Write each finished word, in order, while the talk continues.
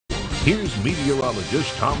Here's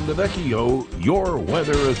meteorologist Tom DeVecchio, your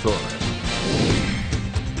weather authority.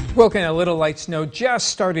 Looking at a little light snow just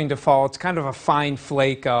starting to fall. It's kind of a fine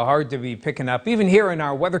flake, hard to be picking up. Even here in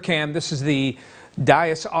our weather cam, this is the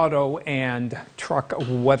Dias Auto and Truck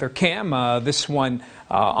weather cam. This one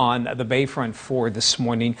on the Bayfront for this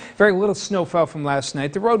morning. Very little snow fell from last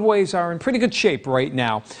night. The roadways are in pretty good shape right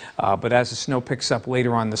now, but as the snow picks up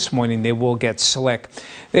later on this morning, they will get slick.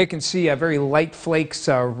 They can see very light flakes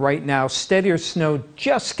right now. Steadier snow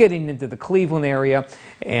just getting into the Cleveland area,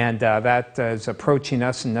 and that is approaching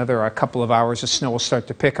us. Another couple of hours, the snow will start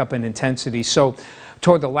to pick up in intensity. So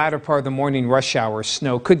toward the latter part of the morning rush hour,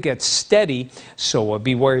 snow could get steady, so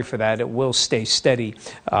be wary for that. It will stay steady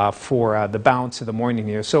for the balance of the morning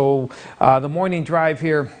here. So the morning drive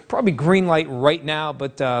here, probably green light right now,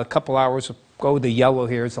 but a couple hours will go to yellow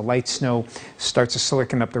here as the light snow starts to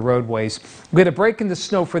slicken up the roadways. We get a break in the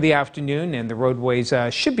snow for the afternoon, and the roadways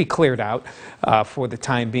should be cleared out for the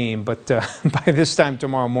time being. But by this time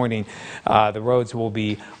tomorrow morning, the roads will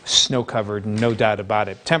be snow covered, no doubt about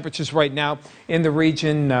it. Temperatures right now in the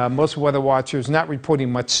region, most weather watchers not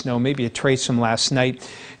reporting much snow, maybe a trace from last night.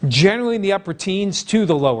 Generally in the upper teens to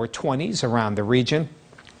the lower 20s around the region.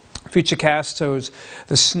 Futurecast shows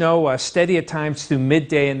the snow steady at times through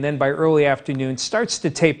midday, and then by early afternoon starts to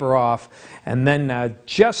taper off. And then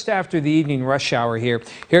just after the evening rush hour here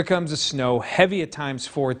comes the snow, heavy at times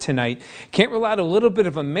for tonight. Can't rule out a little bit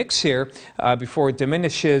of a mix here before it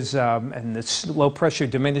diminishes, and the low pressure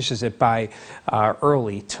diminishes it by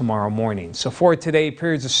early tomorrow morning. So for today,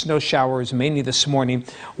 periods of snow showers mainly this morning,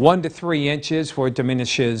 1 to 3 inches, before it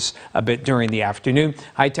diminishes a bit during the afternoon.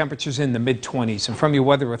 High temperatures in the mid-20s. And from your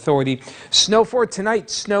weather authority, snow for tonight,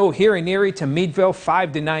 snow here in Erie to Meadville,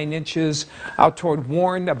 5 to 9 inches. Out toward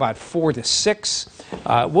Warren, about 4 to 6.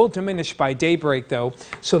 It will diminish by daybreak, though.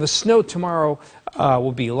 So the snow tomorrow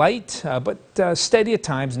will be light, but steady at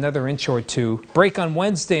times, another inch or two. Break on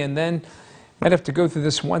Wednesday, and then might have to go through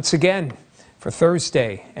this once again for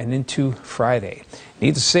Thursday and into Friday.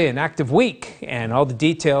 Needless to say, an active week, and all the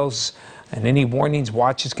details and any warnings,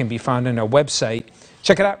 watches can be found on our website.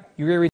 Check it out, YourErie.